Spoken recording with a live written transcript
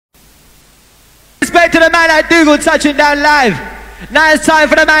respect to the man like Dougal touching down live. Now it's time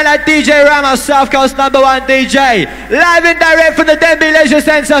for the man like DJ Ramos, South Coast #1 DJ. Live and direct from the Denby Leisure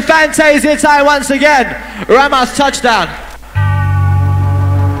Centre, Fantazia time once again. Ramos touchdown.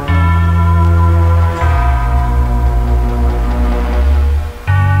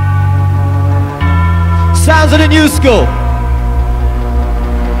 Sounds of the new school.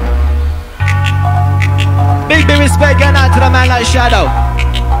 Big respect going out to the man like Shadow.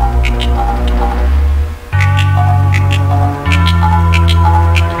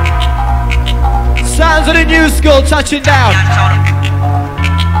 Sounds of the new school touching down.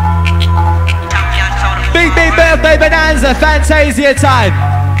 Big birthday bonanza, Fantazia time.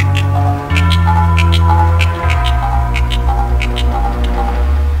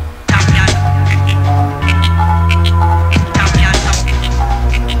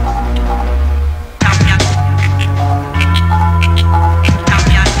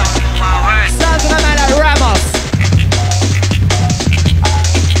 Sounds of the man like Ramos.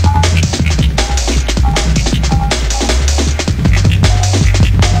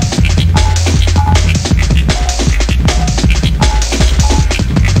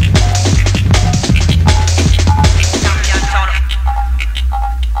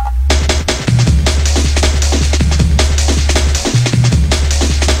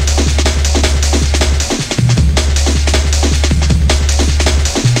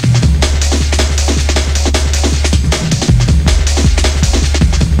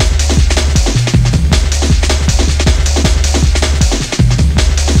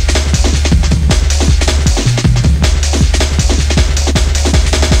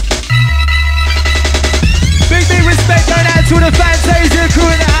 To the Fantazia crew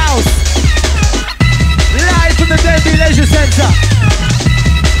in the house. Live from the Denby Leisure Centre.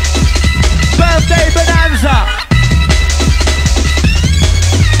 Birthday bonanza.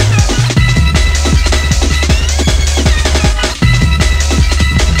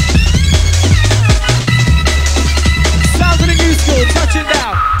 Sounds of the new school touching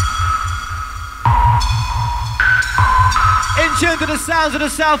down. In tune to the sounds of the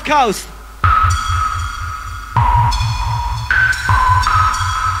South Coast.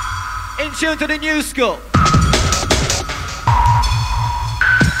 In tune to the new school.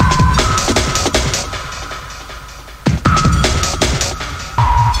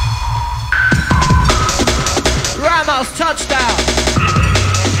 Ramos touchdown.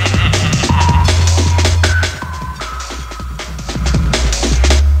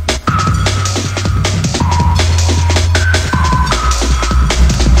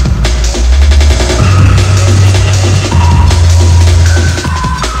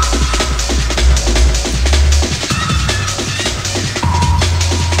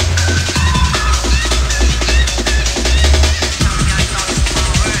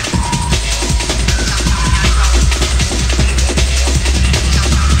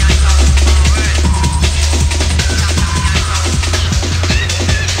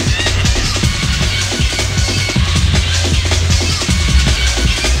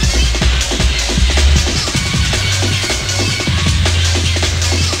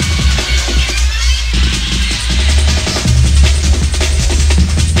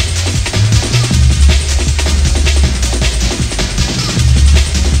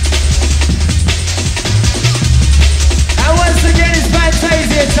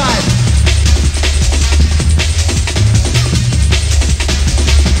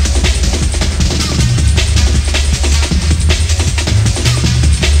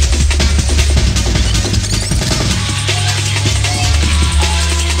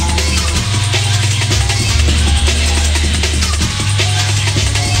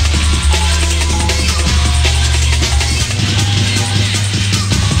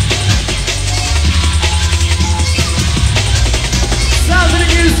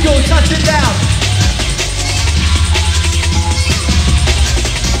 Touching down.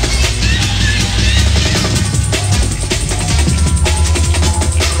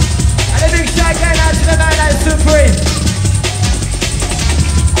 And a big shout going out to the man that's supreme.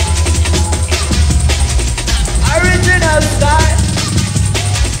 Original style.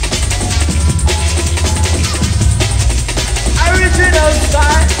 Original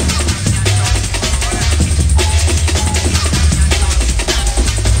style.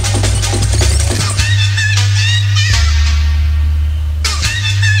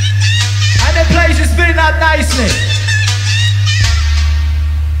 Spinning up nicely.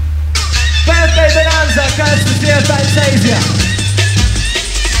 Birthday bonanza, courtesy of Fantazia.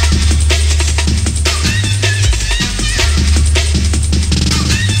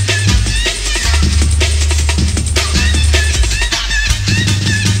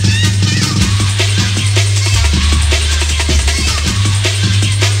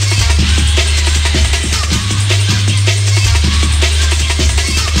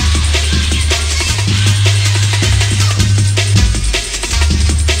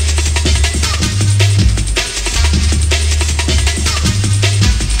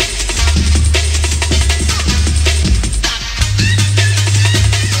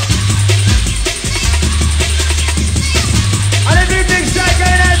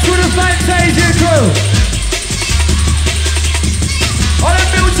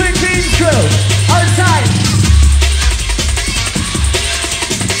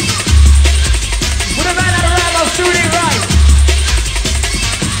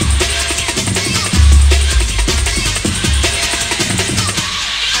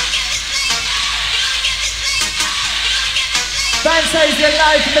 Fantazia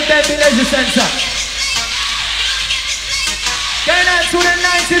live from the Denby Leisure Centre. Going out to the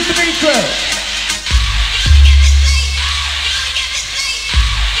 93 crew.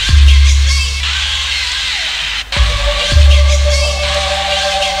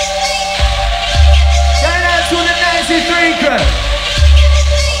 Going out to the 93 crew.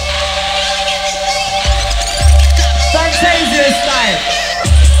 Fantazia style.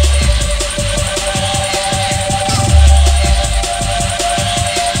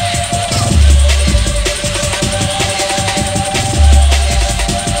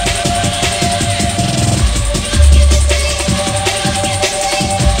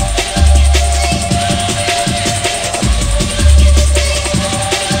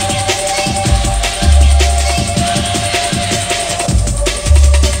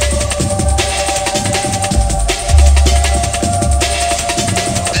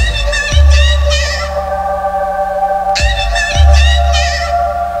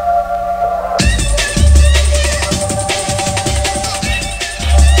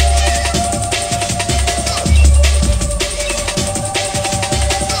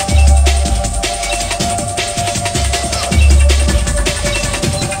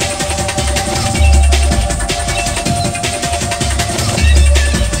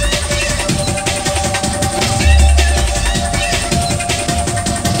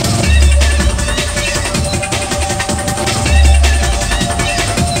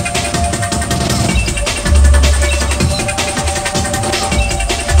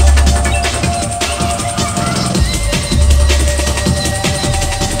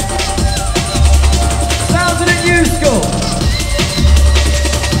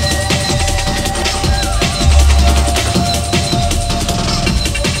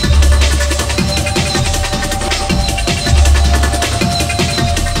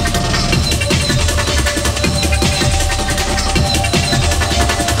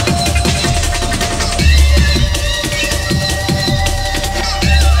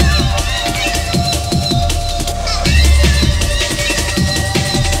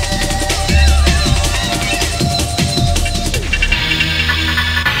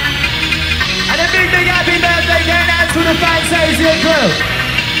 The Fantazia crew.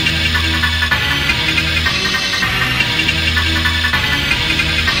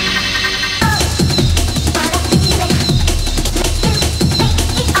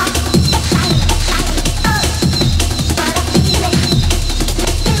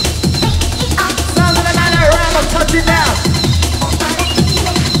 Sounds of the man at Ramos touching down.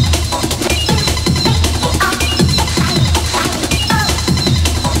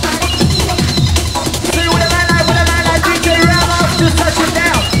 Just touch it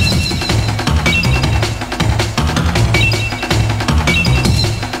down.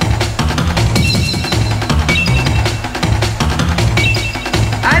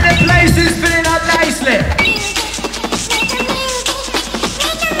 And the place is filling up nicely.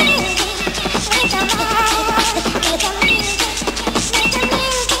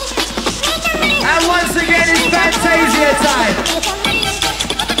 And once again it's Fantazia time.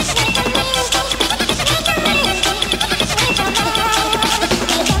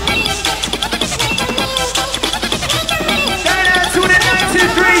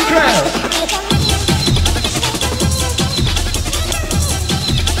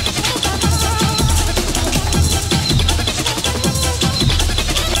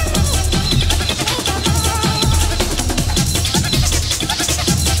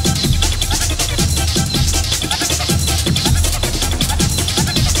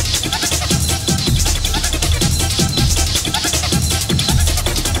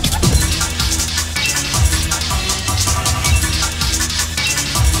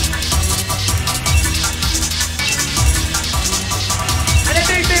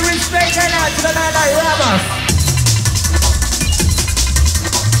 Going out to the man like Ramos.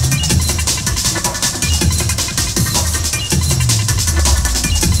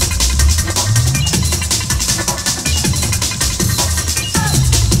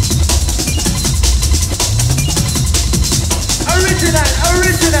 Original.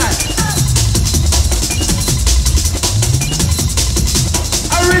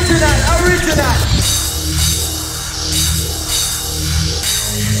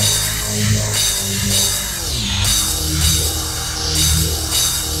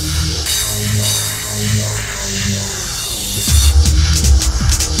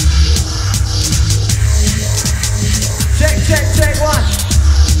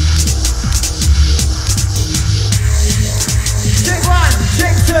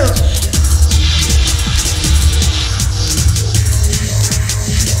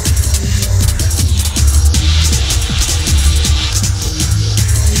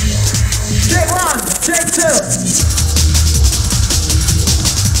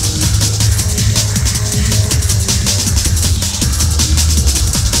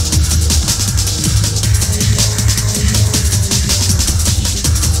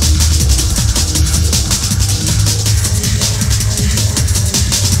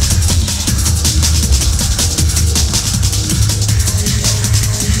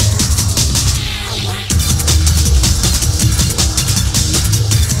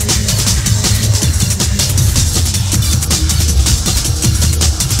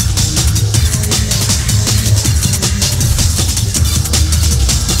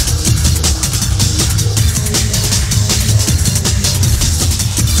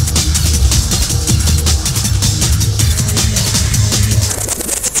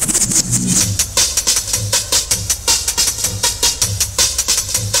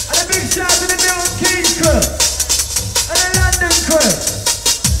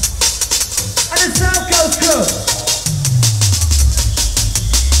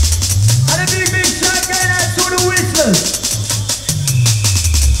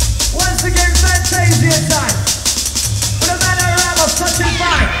 Once again, Fantazia time. For the man at Ramos, touching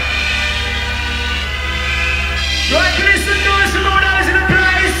fine. Right, listen to us, some more noise in the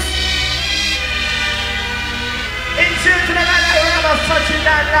place. In tune to the man at Ramos, touching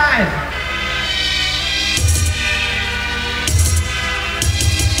that line.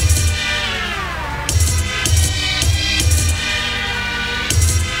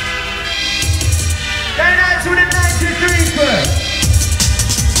 Going out to the 93.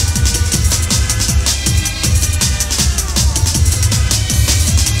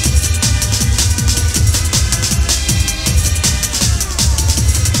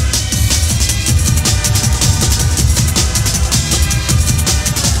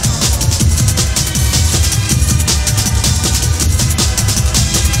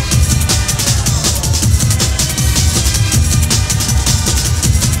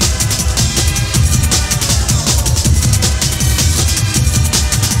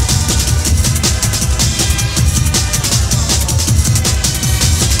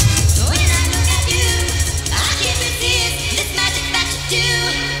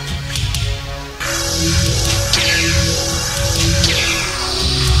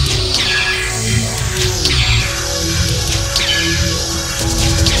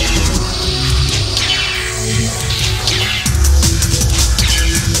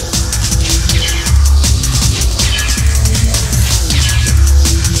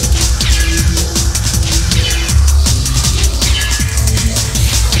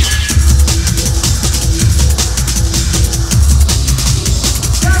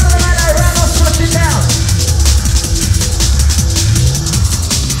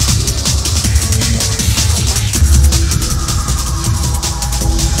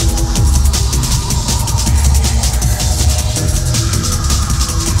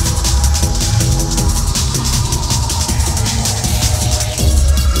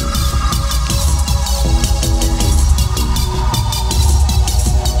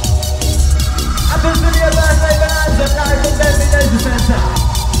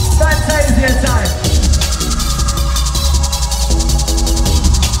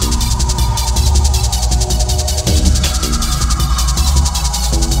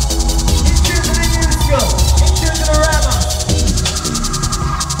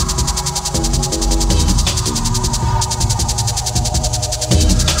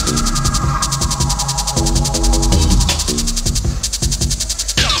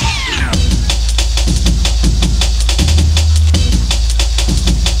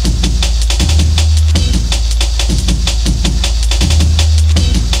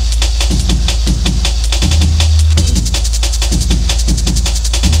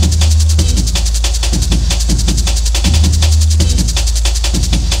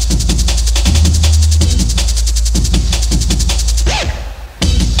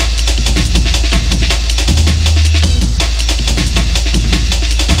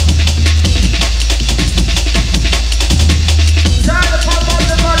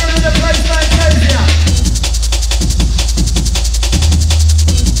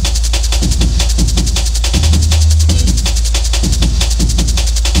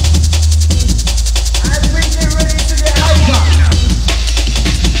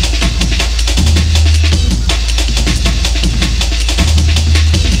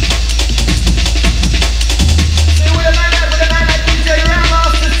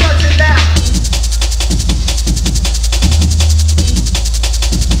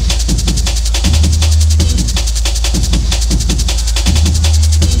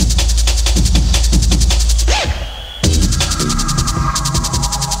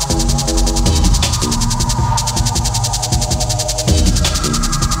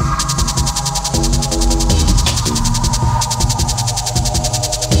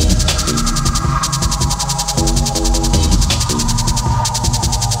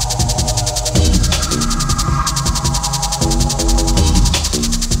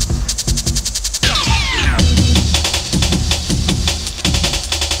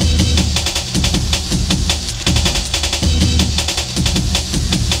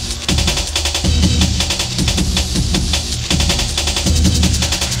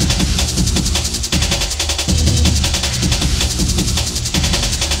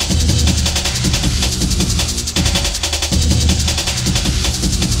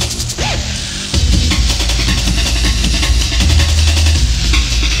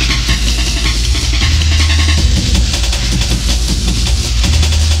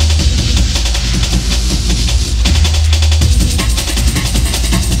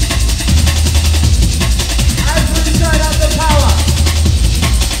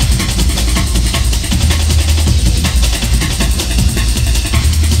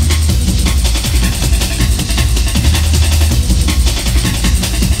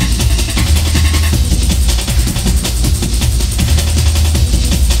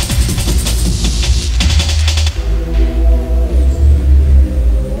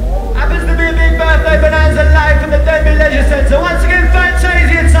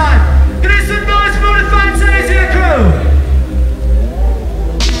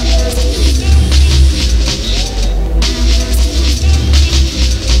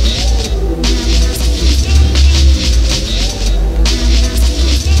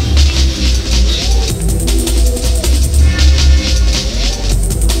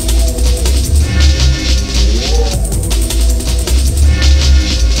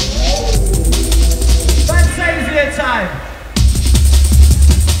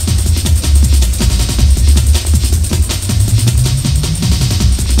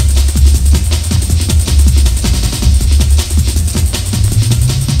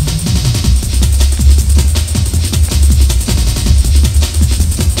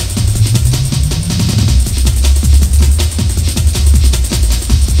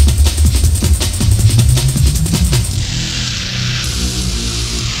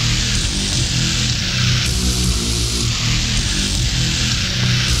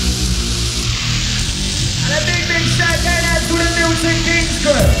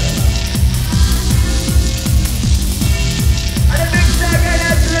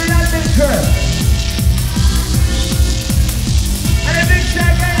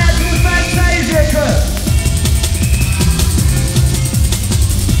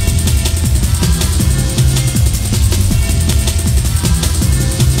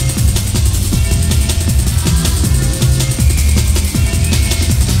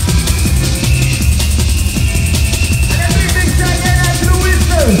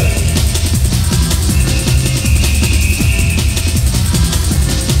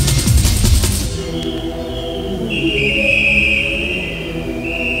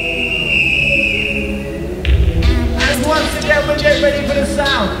 ready for the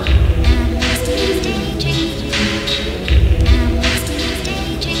sound.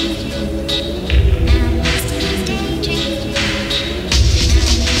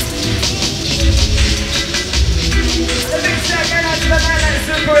 The big second out to the man like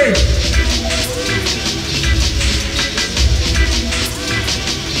Super.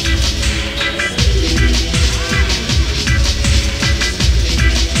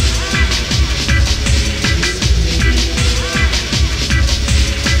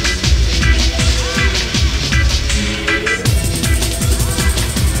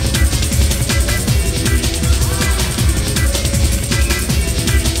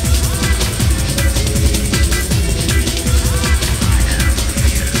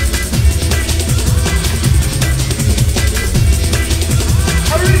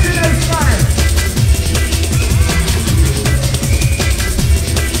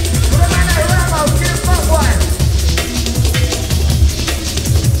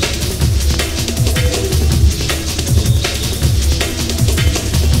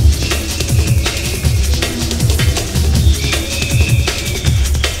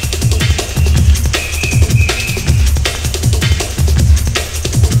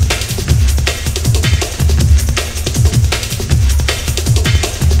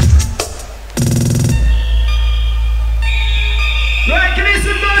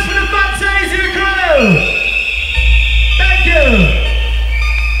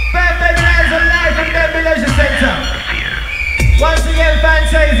 Once again,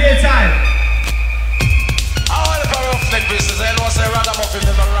 Fantazia time. All the roughneck business, I know say ragamuffin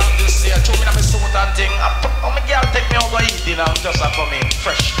never around this year. 2 minutes suit and thing. My girl take me out to eat dinner and just come in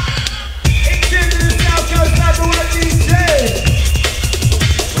fresh. It's into the South Coast #1 DJ.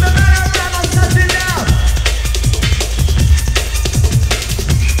 With a man of Ramos touching down.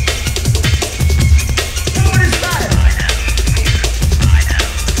 Come on this time.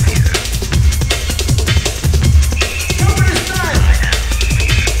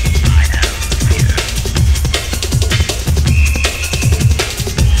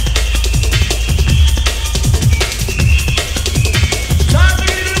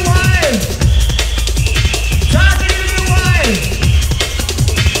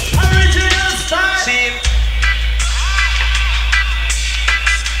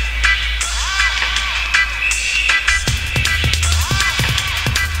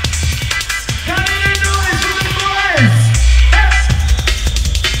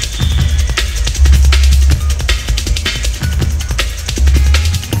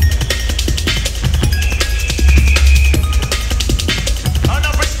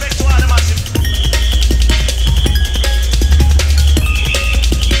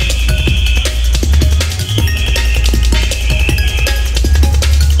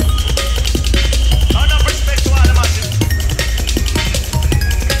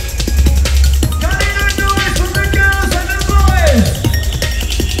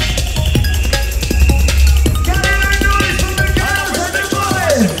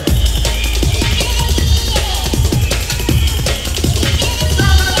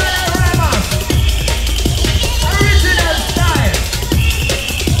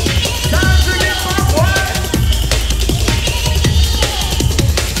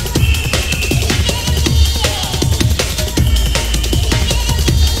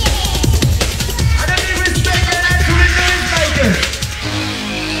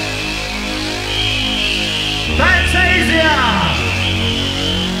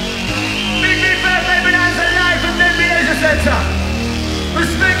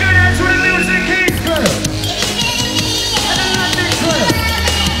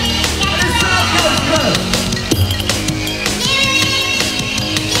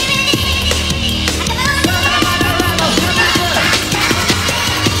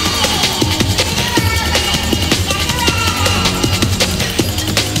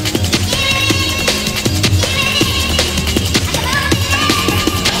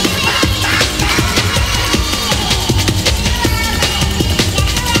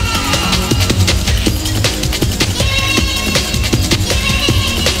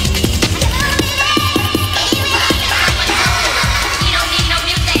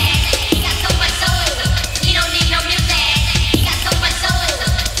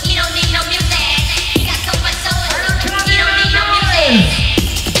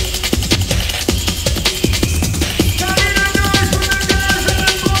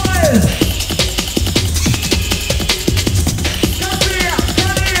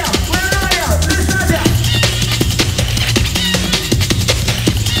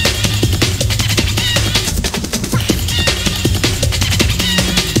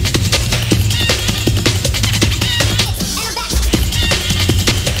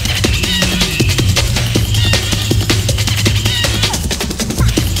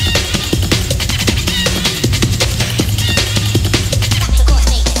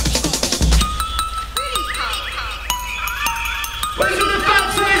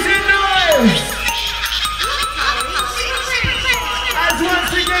 Ramos. As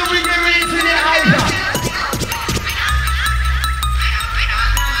once again we get ready to the hyper.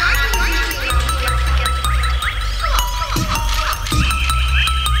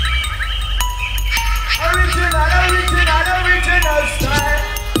 Original style.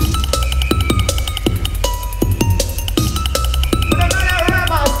 With a man at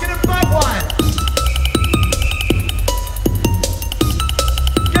Ramos, get a bug one.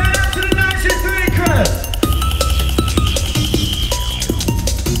 Get up to the 93 crew.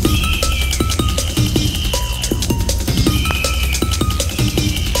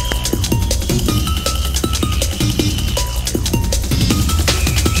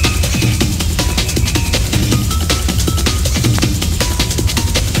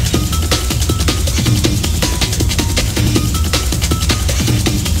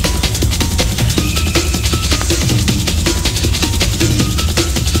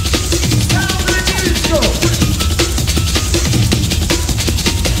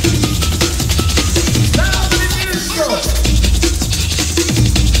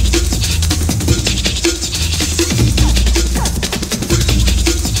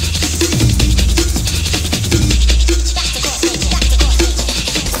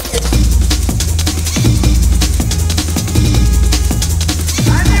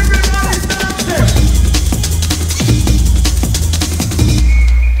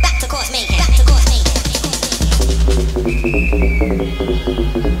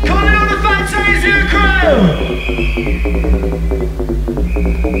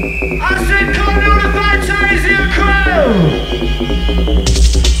 I said come to the Fantazia crew!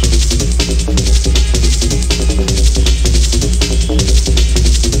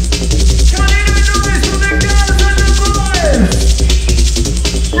 Can you do noise for the girls and the boys?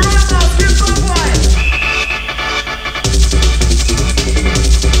 Ramos, give up one!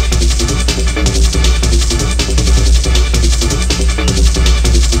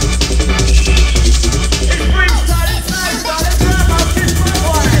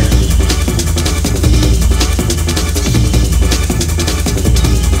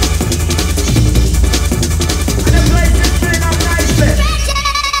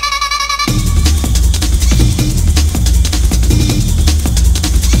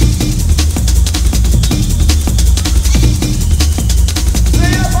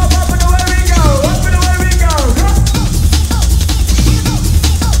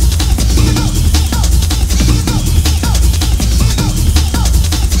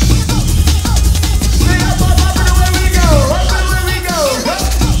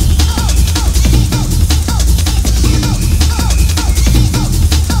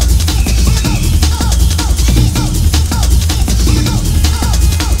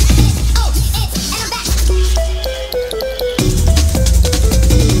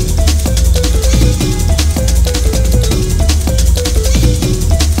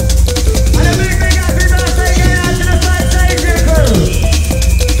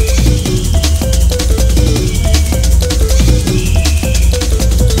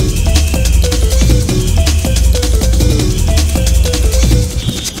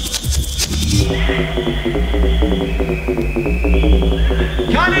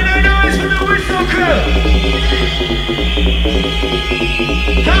 Can you do noise for the whistle crew?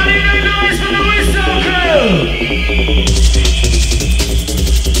 Can you do noise for the whistle crew?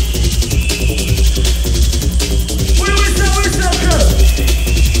 We whistle crew.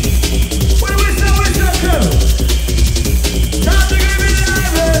 We whistle crew. Time to give it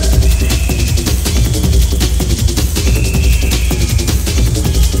live.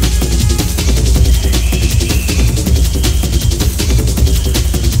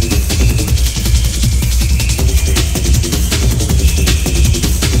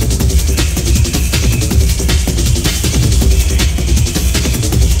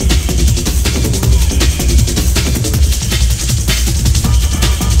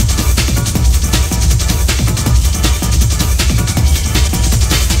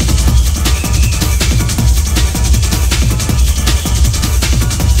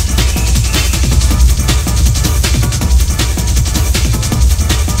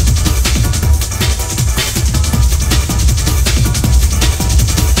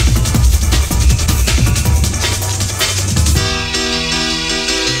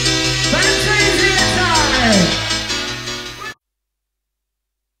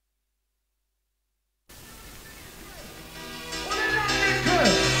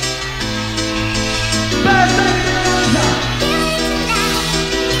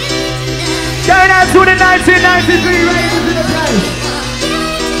 Going out to the 1993 Rave in the place.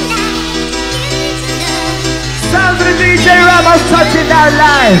 Sounds of the DJ Ramos touching down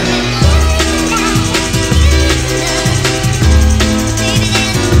live.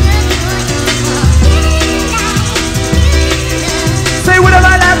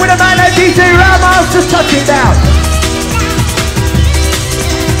 lock it down.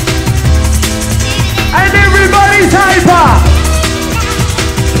 And everybody's hyper.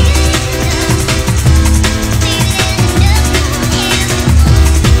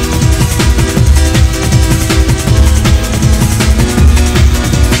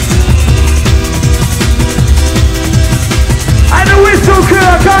 And the whistle crew,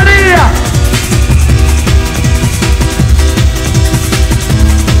 I can't hear.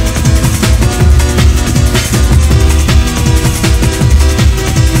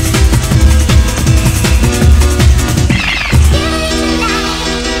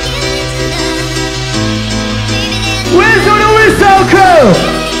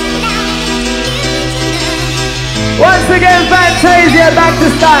 Once again, Fantazia back to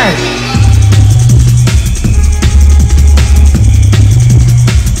style.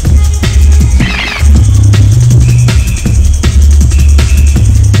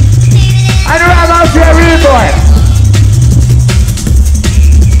 And Ramos, you're a rude boy.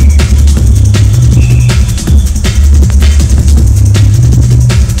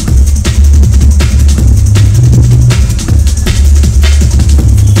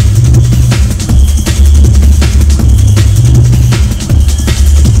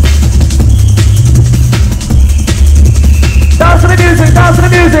 Dance to the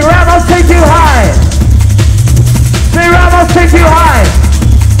music, Ramos take you high. Say Ramos take you high.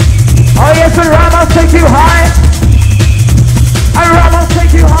 Oh yes, when Ramos take you high. And Ramos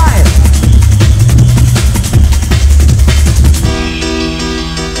take you high.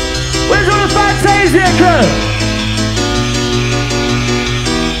 Where's all the Fantazia crew?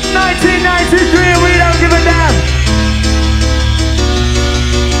 1993 and we don't give a damn.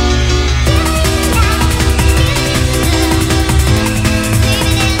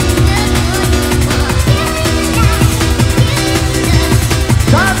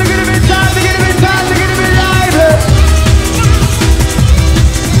 Time to get a bit live.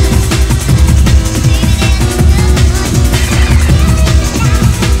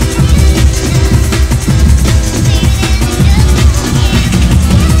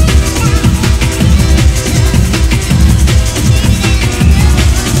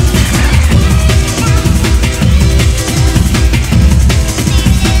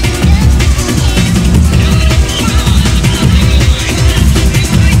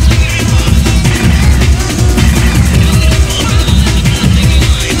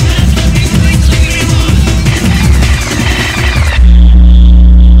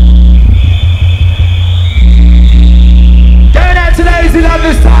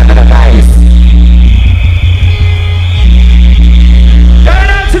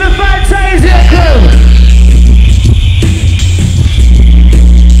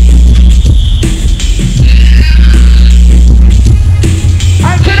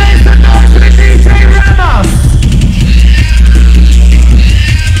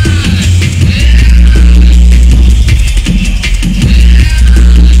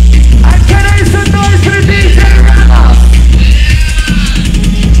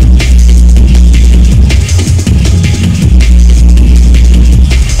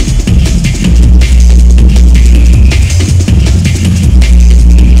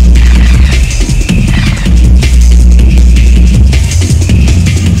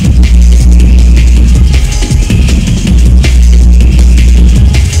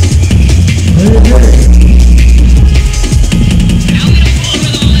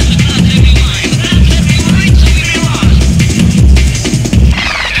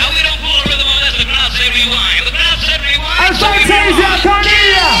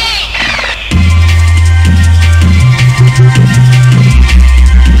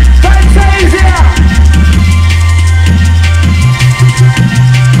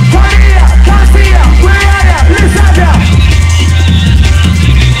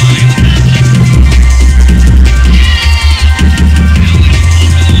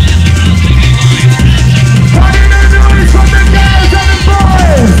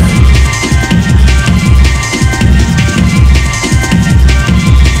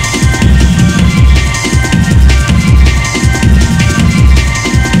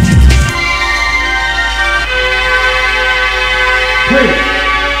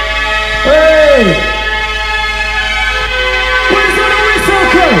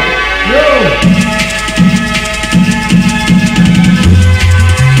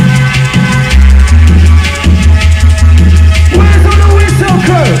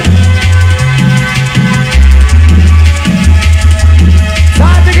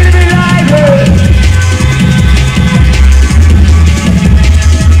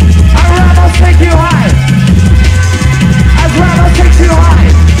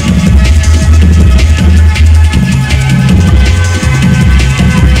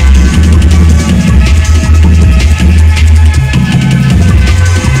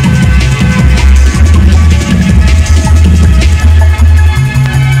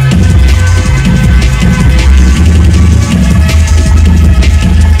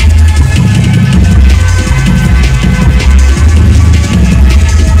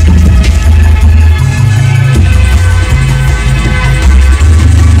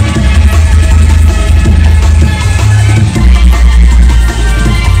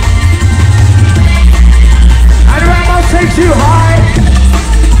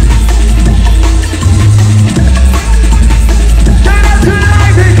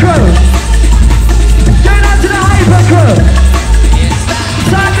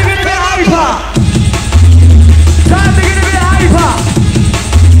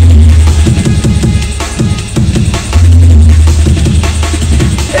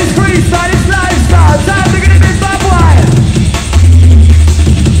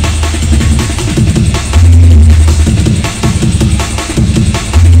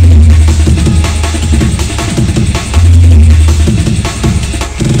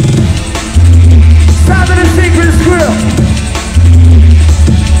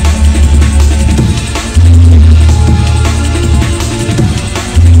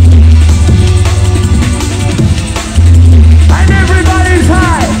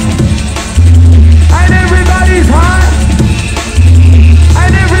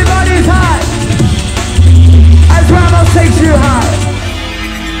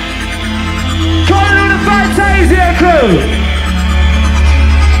 two.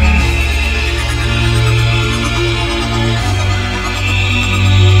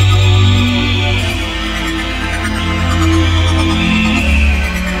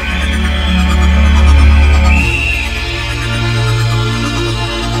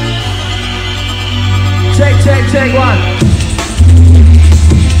 Check one.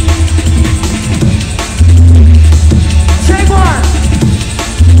 Check one.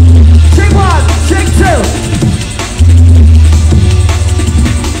 Check one. Check two.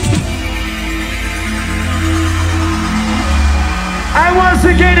 And once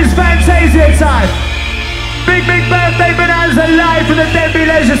again it's Fantazia time. Big birthday bonanza live from the Denby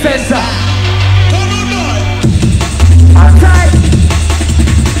Leisure Centre. I'm tight.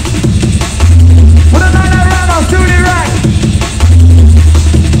 With a night at Ramos, doing it right.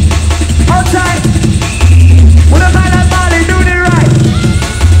 Hold tight. With a night at Mali, doing it right.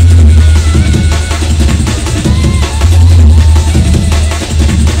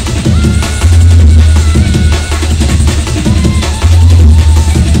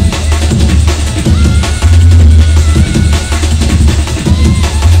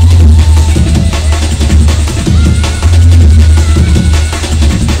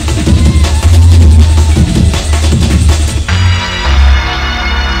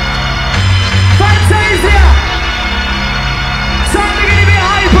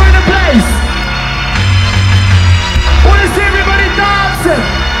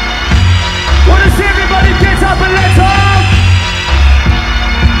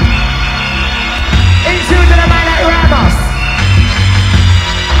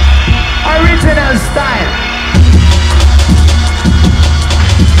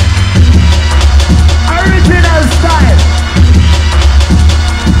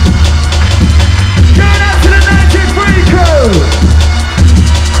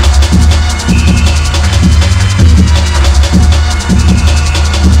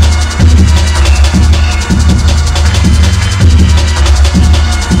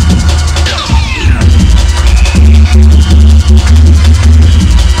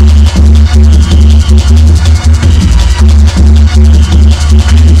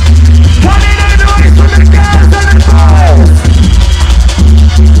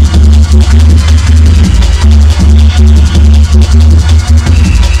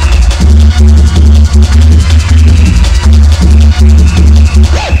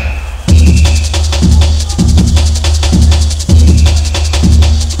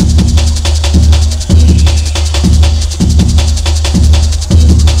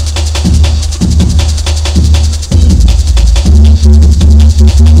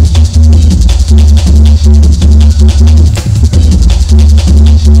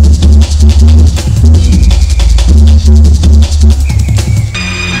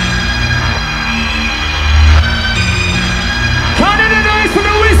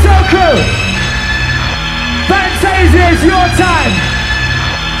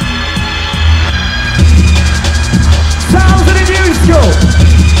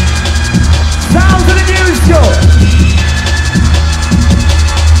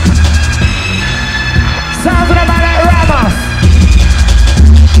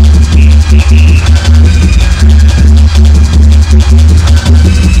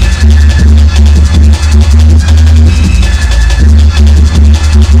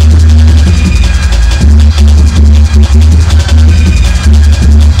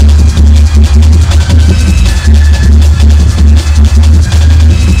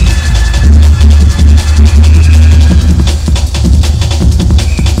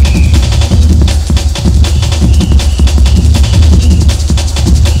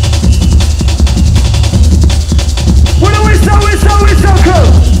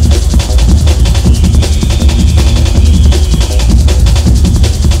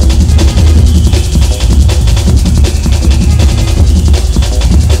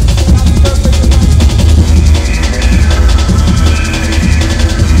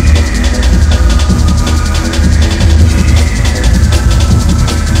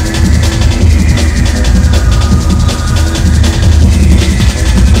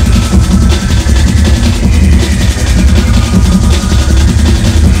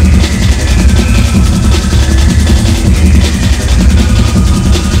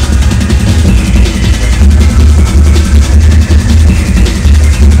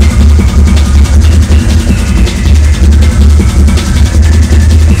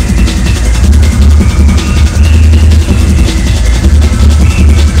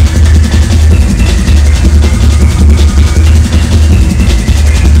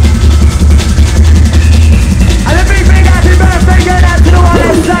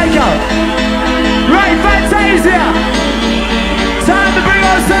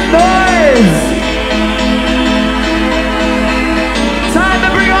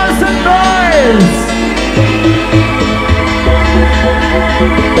 boys.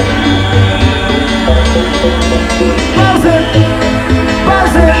 Buzzing,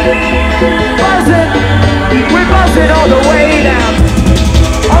 buzzing, buzzing. We're buzzing all the way now.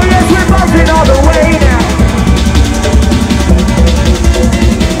 Oh yes, we're buzzing all the way now.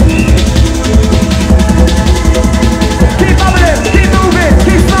 Keep bubbling, keep moving,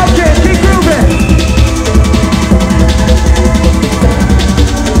 keep smoking, keep grooving.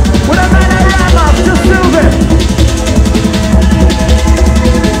 With a man at Ramos, just moving.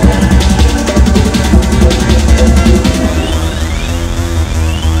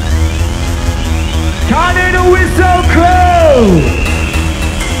 Can't hear the whistle crew.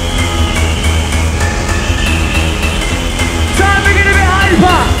 Time to get a bit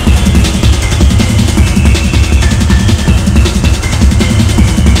hyper.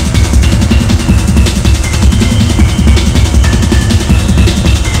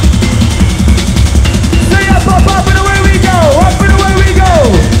 Say up, up, up and away we go. Up and away we go.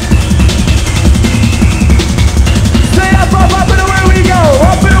 Say up, and away we go.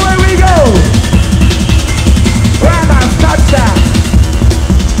 Up and away we go. Ramos, touchdown.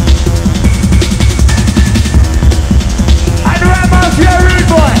 And Ramos, you're a rude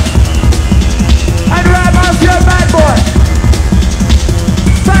boy. And Ramos, you're a bad boy.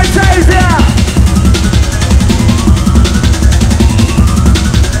 Fantazia.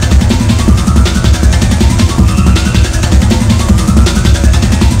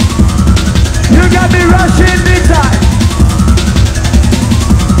 You got me rushing big time.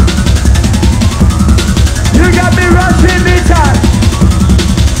 You got me rushing big time.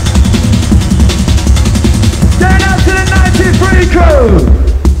 Turn out to the 93 crew.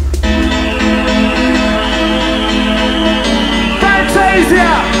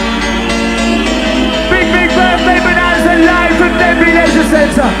 Fantazia. Big, big birthday bonanza live from Denby Leisure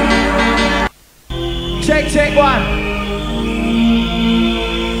Centre. Check, check one.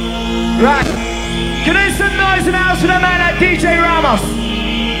 Right. Can I do some noise in the house for the man like DJ Ramos?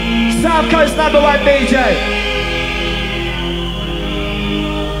 South Coast #1 DJ.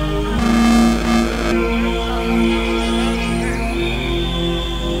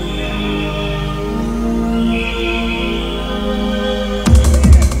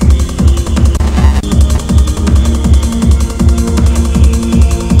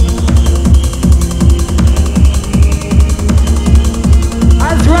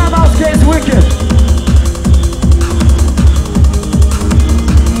 As Ramos gets wicked.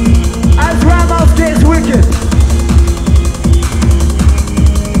 As Ramos gets wicked.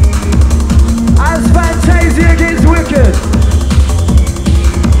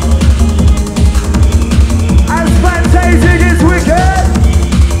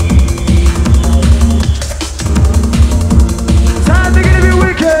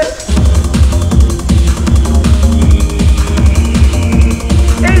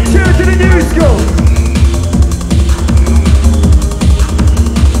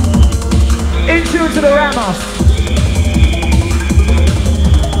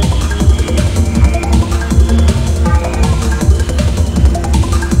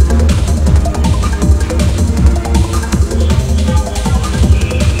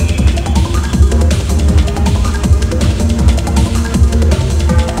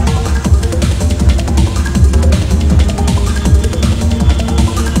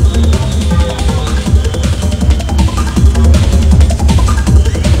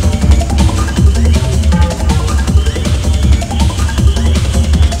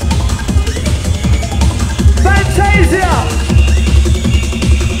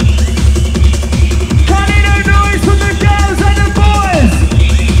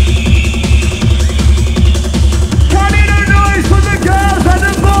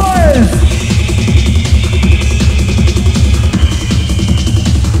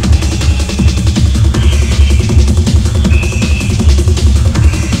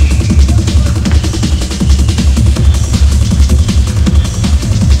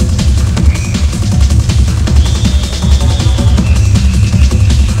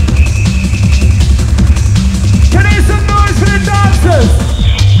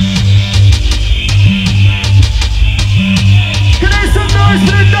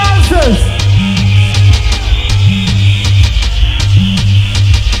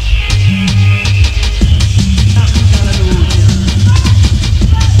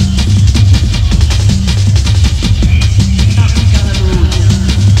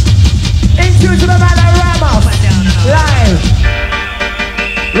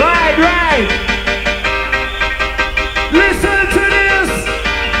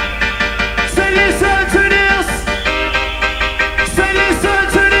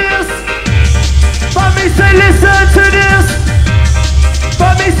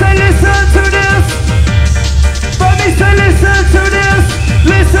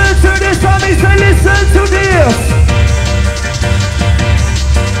 listen to this.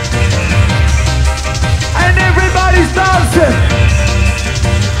 And everybody's dancing.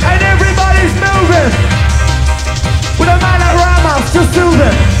 And everybody's moving. With a man like Ramos just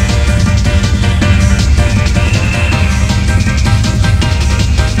moving.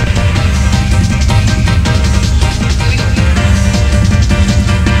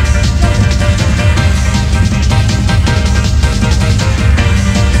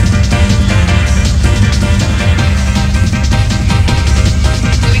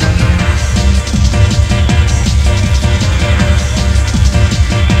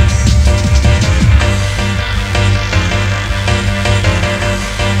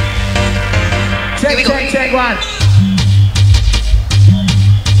 Check one.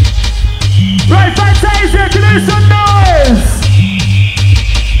 Right, Fantazia, can you do some noise?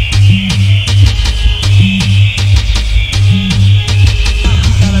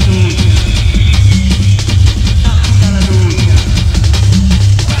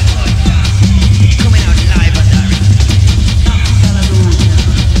 Coming out live and direct.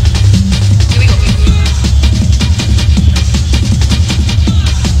 Here we go.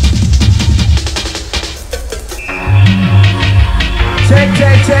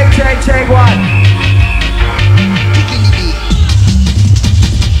 Check one.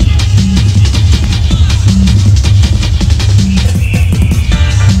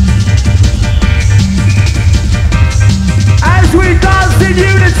 As we dance in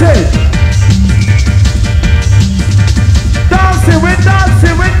unity. We're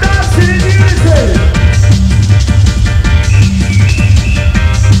dancing in unity.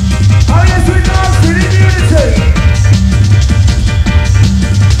 Oh yes, we're dancing in unity.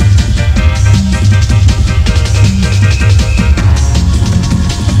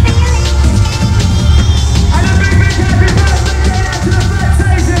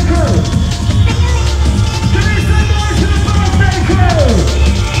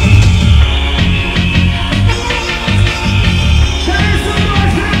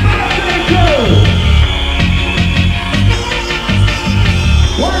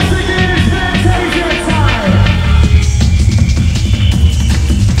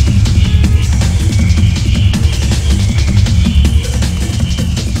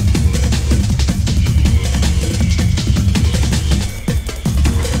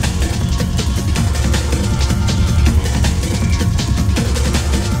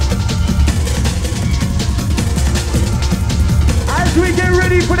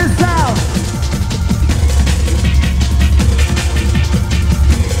 For the sound.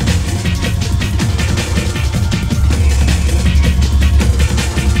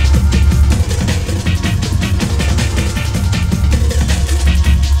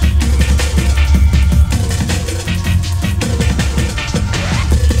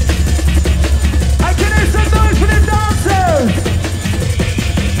 I can hear some noise for the dancers.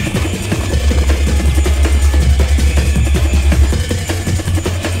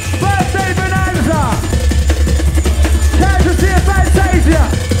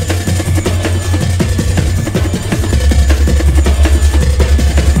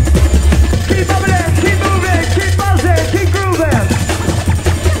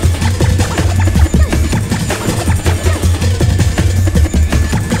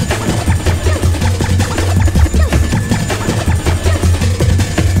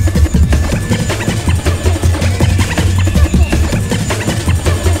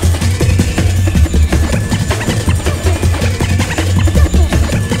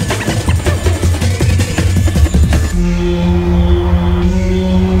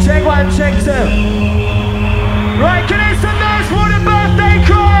 Check two. Right, can I some noise for the birthday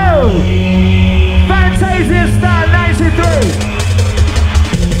crew? Fantazia style 93.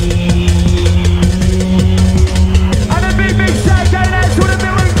 And a big shout going out to the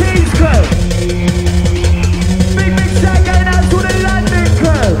Milton Keynes crew. Big shout going out to the London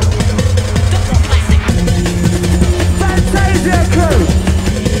crew. Fantazia crew.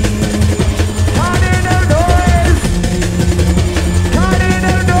 Can't hear no noise. Can't hear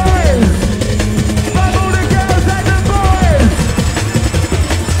no noise.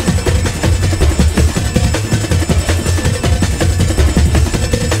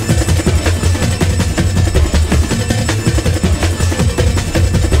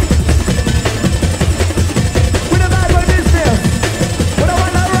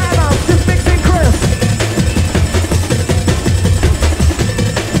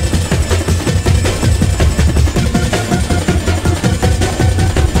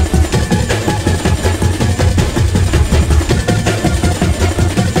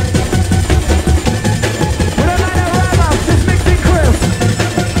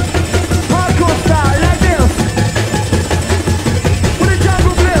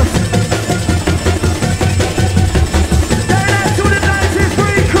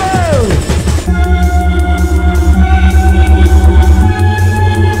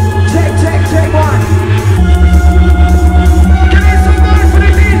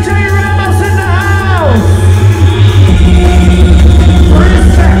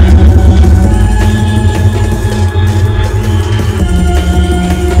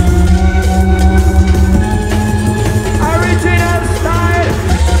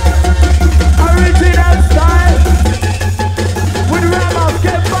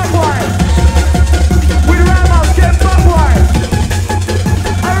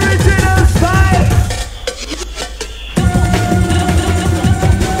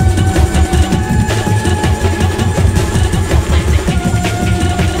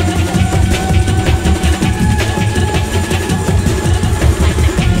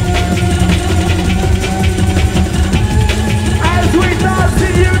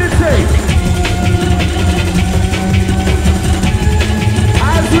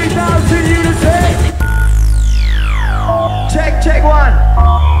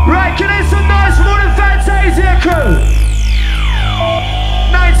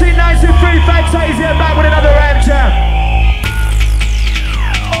 93 Fantazia back with another Ram jam.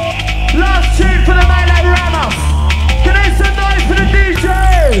 Last tune for the man like Ramos. Can I some noise for the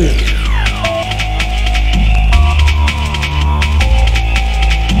DJ?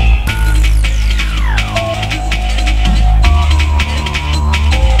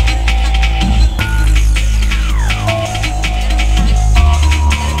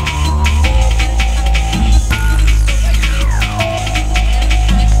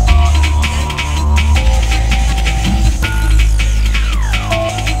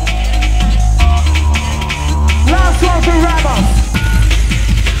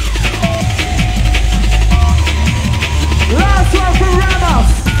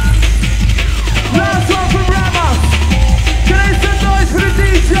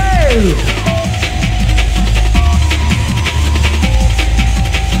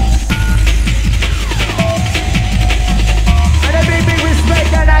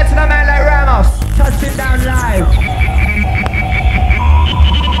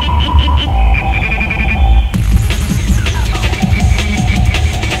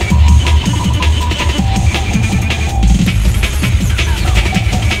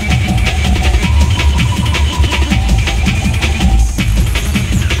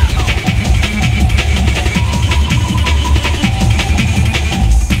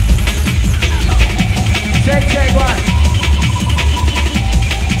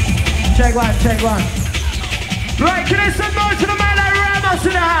 Check one. Right, can I send more to the man like Ramos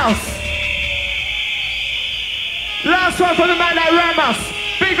in the house? Last one for the man like Ramos.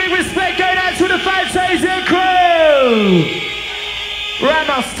 Big respect going out to the Fantazia crew.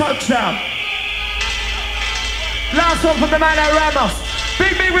 Ramos touchdown. Last one from the man like Ramos.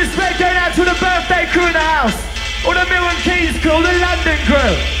 Big respect going out to the birthday crew in the house. All the Milton Keynes crew, all the London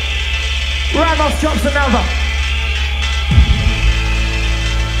crew. Ramos drops another.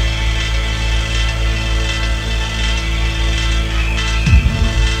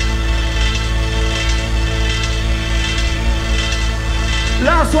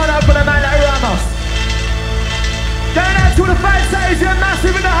 Last one up for the man like Ramos. Going out to the Fantazia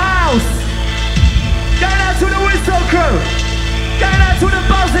massive in the house. Going out to the whistle crew. Going out to the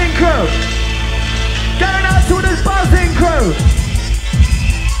buzzing crew. Going out to the buzzing crew.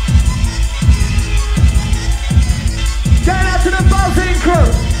 Going out to the buzzing crew.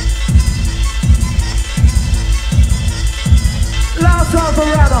 Last one for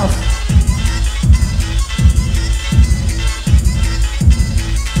Ramos.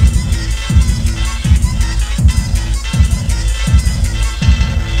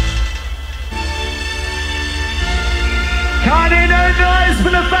 Can't hear no noise for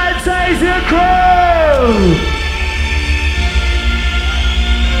the Fantazia crew!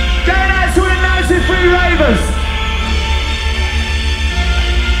 Going out to the 93 Ravers!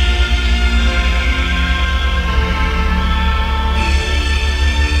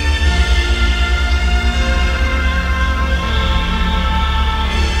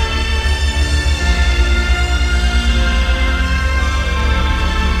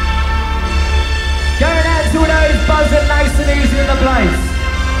 Going out to those buzzing nice and easy in the place.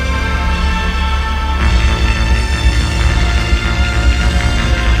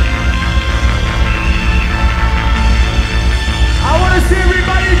 I want to see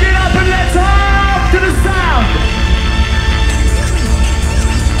everybody get up and let's off to the sound.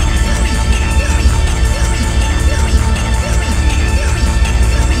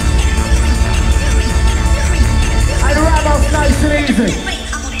 And Ramos nice and easy.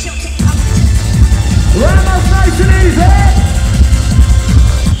 Ramos nice and easy.